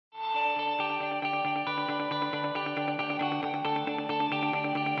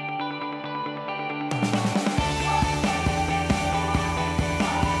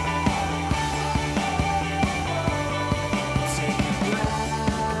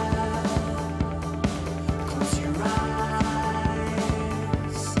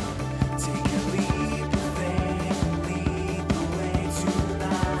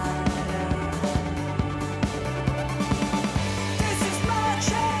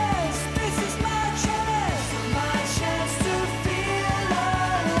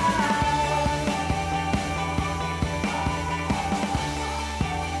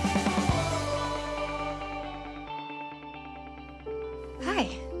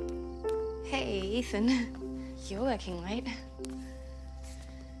Hey, Ethan. You're working late.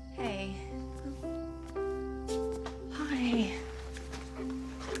 Hey. Hi.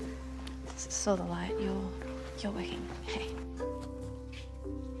 Saw the light. You're working. Hey.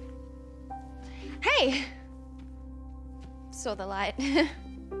 Hey! Saw the light.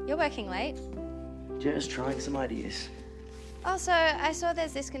 You're working late. Just trying some ideas. Also, I saw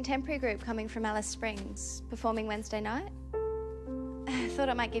there's this contemporary group coming from Alice Springs, performing Wednesday night. I thought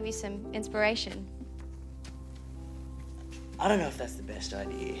it might give you some inspiration. I don't know if that's the best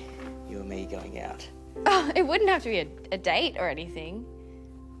idea, you and me going out. Oh, it wouldn't have to be a date or anything.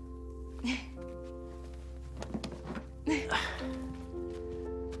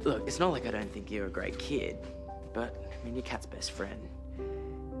 Look, it's not like I don't think you're a great kid, but, I mean, you're Kat's best friend.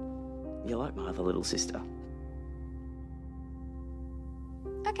 You're like my other little sister.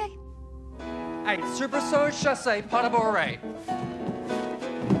 Okay. Hey, Super Saut Chassé, pas de bourrée.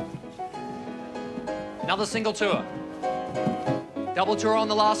 Another single tour. Double tour on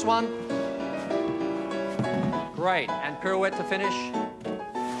the last one. Great, and pirouette to finish.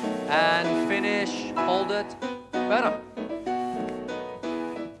 And finish, hold it. Better.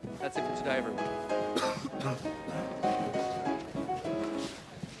 That's it for today, everyone.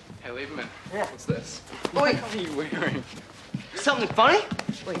 Hey, Lieberman. Yeah. What's this? What are you wearing? Something funny?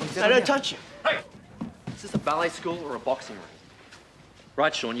 Wait, I don't touch you. Hey! Is this a ballet school or a boxing ring?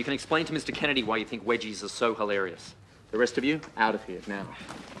 Right, Sean, you can explain to Mr. Kennedy why you think wedgies are so hilarious. The rest of you, out of here, now.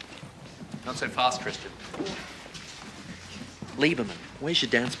 Not so fast, Christian. Lieberman, where's your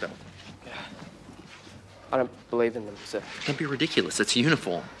dance belt? I don't believe in them, sir. Don't be ridiculous, it's a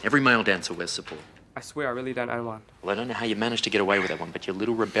uniform. Every male dancer wears support. I swear I really don't own one. Well, I don't know how you managed to get away with that one, but your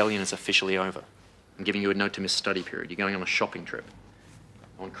little rebellion is officially over. I'm giving you a note to miss study period. You're going on a shopping trip.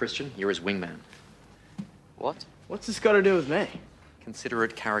 On Christian, you're his wingman. What? What's this got to do with me? Consider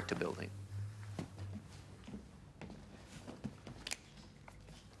it character building.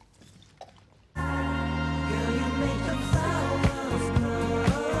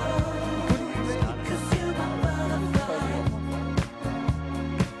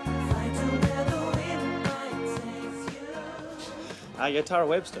 You're Tara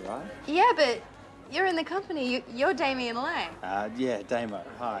Webster, right? Yeah, but you're in the company. You're Damien Lang. Yeah, Damo.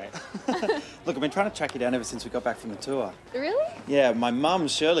 Hi. Look, I've been trying to track you down ever since we got back from the tour. Really? Yeah, my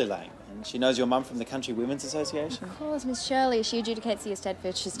mum's Shirley Lang, and she knows your mum from the Country Women's Association. Of course, Miss Shirley. She adjudicates the estate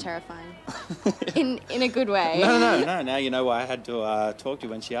first. She's terrifying. in a good way. No. Now you know why I had to talk to you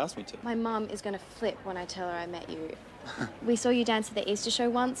when she asked me to. My mum is going to flip when I tell her I met you. We saw you dance at the Easter show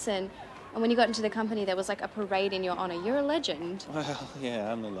once, and when you got into the company, there was like a parade in your honour. You're a legend. Well,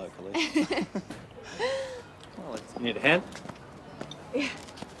 yeah, only locally. Well, you need a hand? Yeah.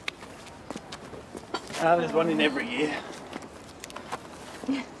 There's one in every year.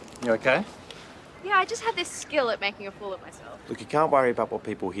 You okay? Yeah, I just have this skill at making a fool of myself. Look, you can't worry about what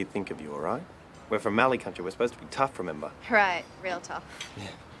people here think of you, all right? We're from Mallee country. We're supposed to be tough, remember? Right, real tough.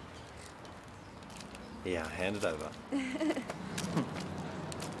 Yeah, hand it over.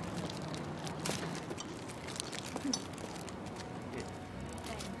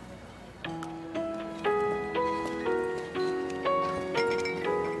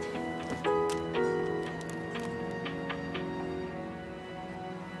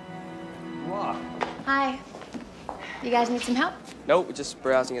 Hi. You guys need some help? Nope, we're just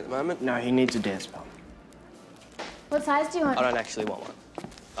browsing at the moment. No, he needs a dance belt. What size do you want? I don't actually want one.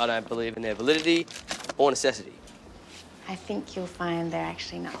 I don't believe in their validity or necessity. I think you'll find they're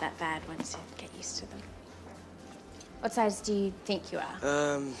actually not that bad once you get used to them. What size do you think you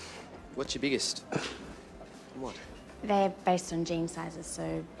are? What's your biggest? What? They're based on jean sizes,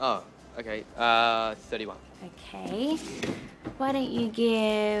 so... Oh, okay. 31. Okay. Why don't you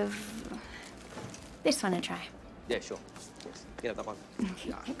give this one a try? Yeah, sure. Yes. Get that one.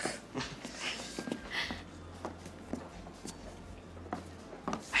 Okay, thanks.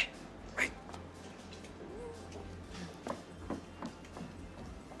 Hey, wait.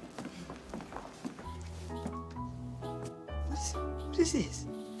 What is this?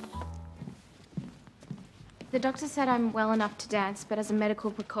 The doctor said I'm well enough to dance, but as a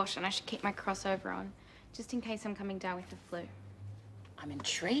medical precaution, I should keep my crossover on, just in case I'm coming down with the flu. I'm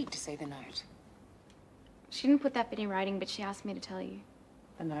intrigued to see the note. She didn't put that bit in writing, but she asked me to tell you.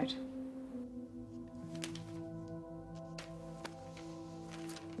 The note?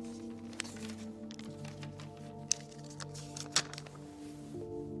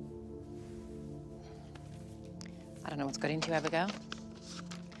 I don't know what's got into you, Abigail.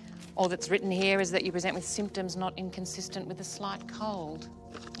 All that's written here is that you present with symptoms not inconsistent with a slight cold.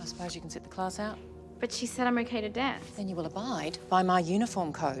 I suppose you can sit the class out. But she said I'm okay to dance. Then you will abide by my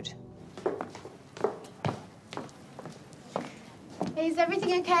uniform code. Is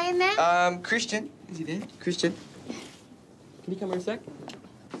everything okay in there? Christian. Is he there? Christian. Can you come here a sec?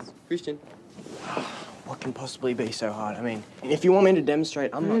 Christian. What can possibly be so hard? I mean, if you want me to demonstrate,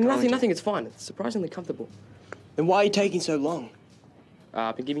 I'm not going to. Nothing. It's fine. It's surprisingly comfortable. Then why are you taking so long?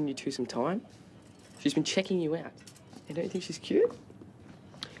 I've been giving you two some time. She's been checking you out. You don't think she's cute?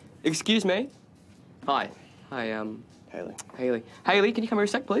 Excuse me. Hi. Hi, Haley. Haley. Haley, can you come here a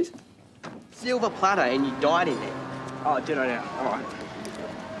sec, please? Silver platter and you died in there. Oh, did I now? All right.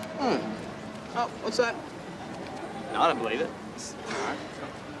 Oh, what's that? No, I don't believe it. All right.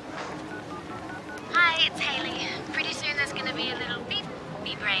 Hi, it's Haley. Pretty soon there's gonna be a little beep.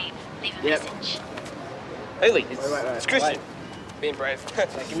 Be brave. Leave a message. Haley, It's it's Christian. Wait. Being brave.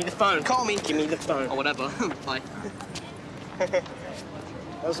 Give me the phone. Call me. Give me the phone. Or whatever. Bye. That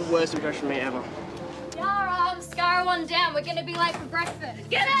was the worst impression of me ever. Yara, Scar one down. We're gonna be late for breakfast.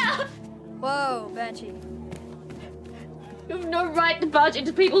 Get out! Whoa, Banshee. You have no right to barge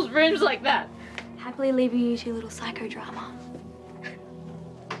into people's rooms like that. Happily leaving you to your little psychodrama.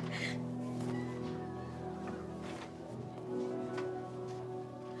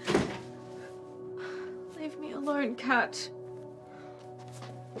 Leave me alone, Kat.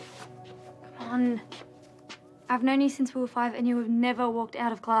 Come on. I've known you since we were 5 and you have never walked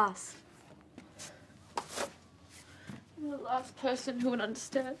out of class. I'm the last person who would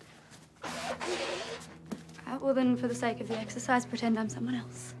understand. Well then, for the sake of the exercise, pretend I'm someone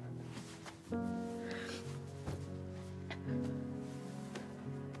else. You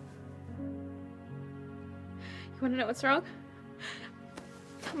want to know what's wrong?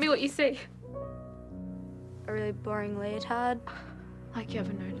 Tell me what you see. A really boring leotard. Like you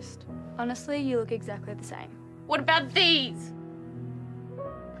ever noticed. Honestly, you look exactly the same. What about these?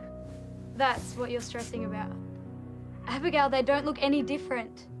 That's what you're stressing about. Abigail, they don't look any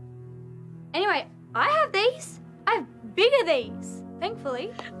different. Anyway, I have these. I have bigger these,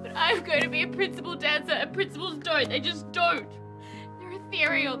 thankfully. But I'm going to be a principal dancer and principals don't. They just don't. They're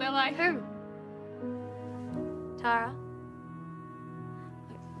ethereal. They're like... Who? Tara?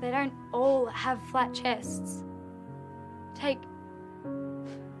 They don't all have flat chests. Take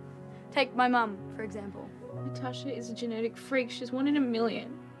my mum, for example. Natasha is a genetic freak. She's 1 in a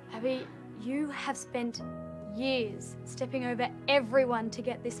million. Abby, you have spent years stepping over everyone to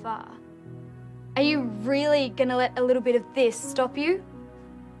get this far. Are you really gonna let a little bit of this stop you?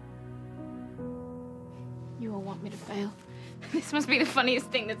 You all want me to fail. This must be the funniest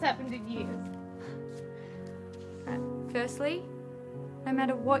thing that's happened in years. Right. Firstly, no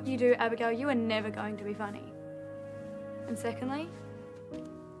matter what you do, Abigail, you are never going to be funny. And secondly,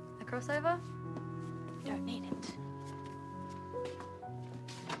 a crossover, you don't need it.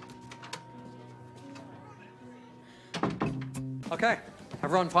 Okay,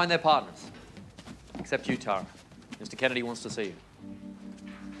 everyone find their partners. Except you, Tara. Mr. Kennedy wants to see you.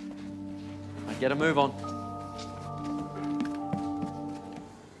 Now get a move on.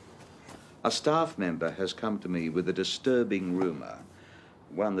 A staff member has come to me with a disturbing rumour,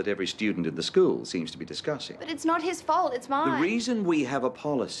 one that every student in the school seems to be discussing. But it's not his fault, it's mine. The reason we have a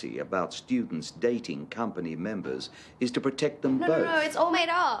policy about students dating company members is to protect them both. No, it's all made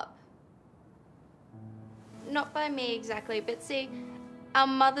up. Not by me exactly, but see, our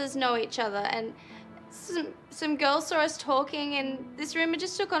mothers know each other, and some girls saw us talking, and this rumor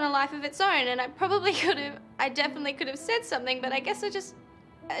just took on a life of its own, and I definitely could have said something, but I guess I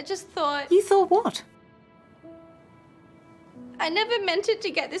just thought... You thought what? I never meant it to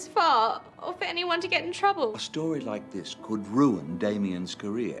get this far, or for anyone to get in trouble. A story like this could ruin Damien's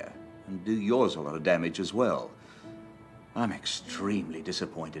career, and do yours a lot of damage as well. I'm extremely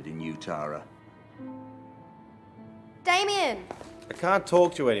disappointed in you, Tara. Damien! I can't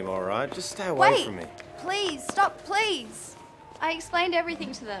talk to you anymore, right? Just stay away from me. Please, stop, please. I explained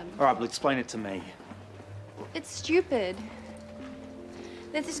everything to them. All right, well, explain it to me. It's stupid.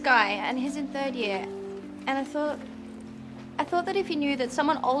 There's this guy, and he's in 3rd year, and I thought that if he knew that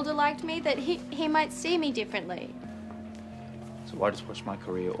someone older liked me, that he might see me differently. So I just watched my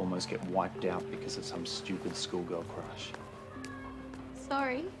career almost get wiped out because of some stupid schoolgirl crush.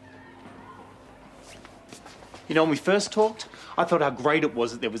 Sorry. You know, when we first talked, I thought how great it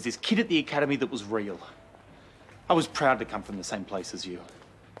was that there was this kid at the academy that was real. I was proud to come from the same place as you.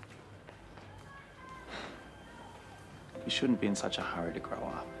 You shouldn't be in such a hurry to grow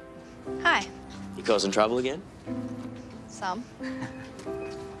up. Hi. You causing trouble again? Some.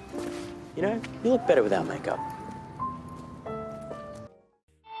 You know, you look better without makeup.